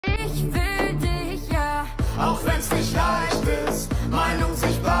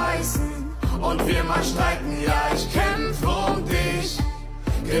und wir mal streiten. Ja, ich kämpf um dich,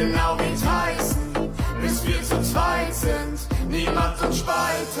 genau wie Tyson, bis wir zu zweit sind, niemand uns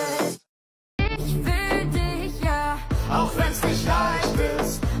spaltet. Ich will dich, ja, auch wenn's nicht leicht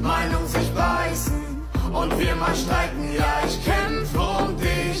ist, Meinung sich beißen und wir mal streiten. Ja, ich kämpf um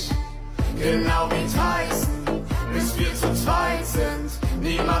dich, genau wie Tyson, bis wir zu zweit sind,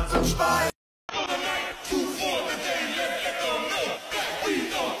 niemand uns spaltet.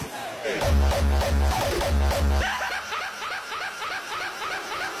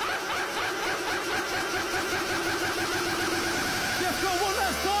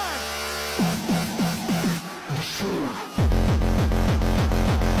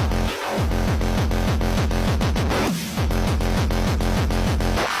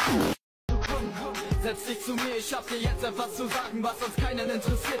 Setz dich zu mir, ich hab dir jetzt etwas zu sagen, was sonst keinen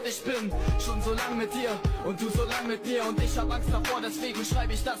interessiert. Ich bin schon so lang mit dir und du so lang mit mir, und ich hab Angst davor, deswegen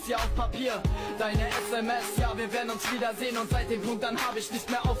schreibe ich das hier auf Papier. Deine SMS, ja, wir werden uns wiedersehen, und seit dem Punkt dann habe ich nicht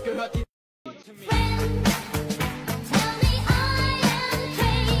mehr aufgehört.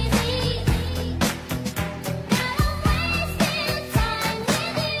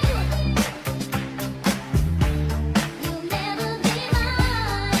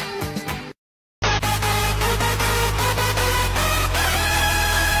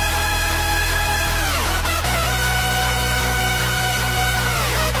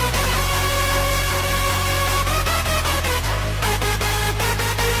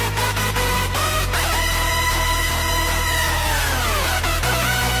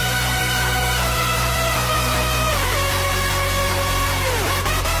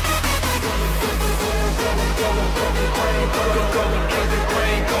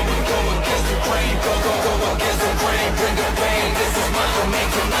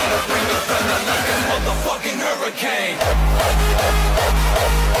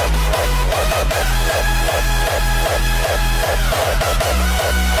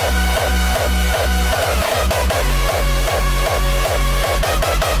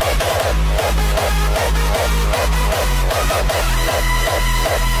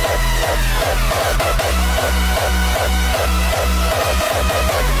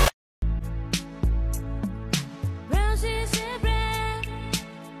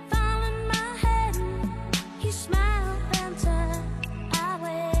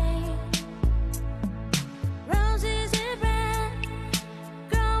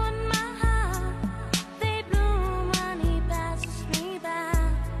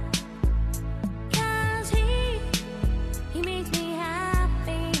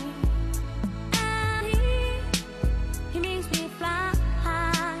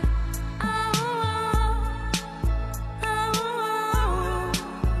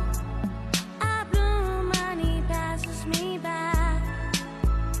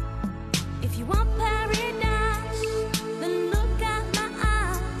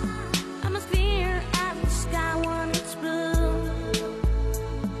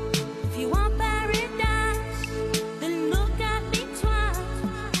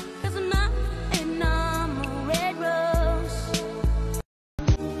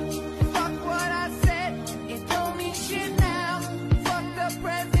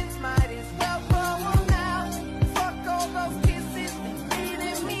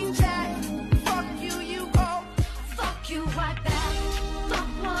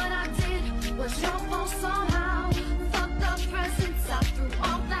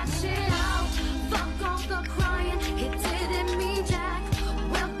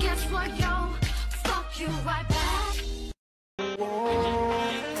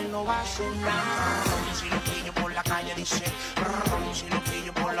 Si lo pillo por la calle dice, si lo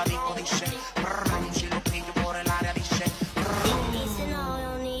pillo por la disco dice, si lo pillo por el área dice.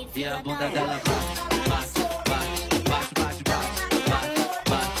 E a bunda dela bate, bate, bate, bate, bate, bate,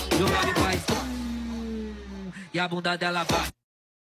 bate. Joga e faz. E a bunda dela bate.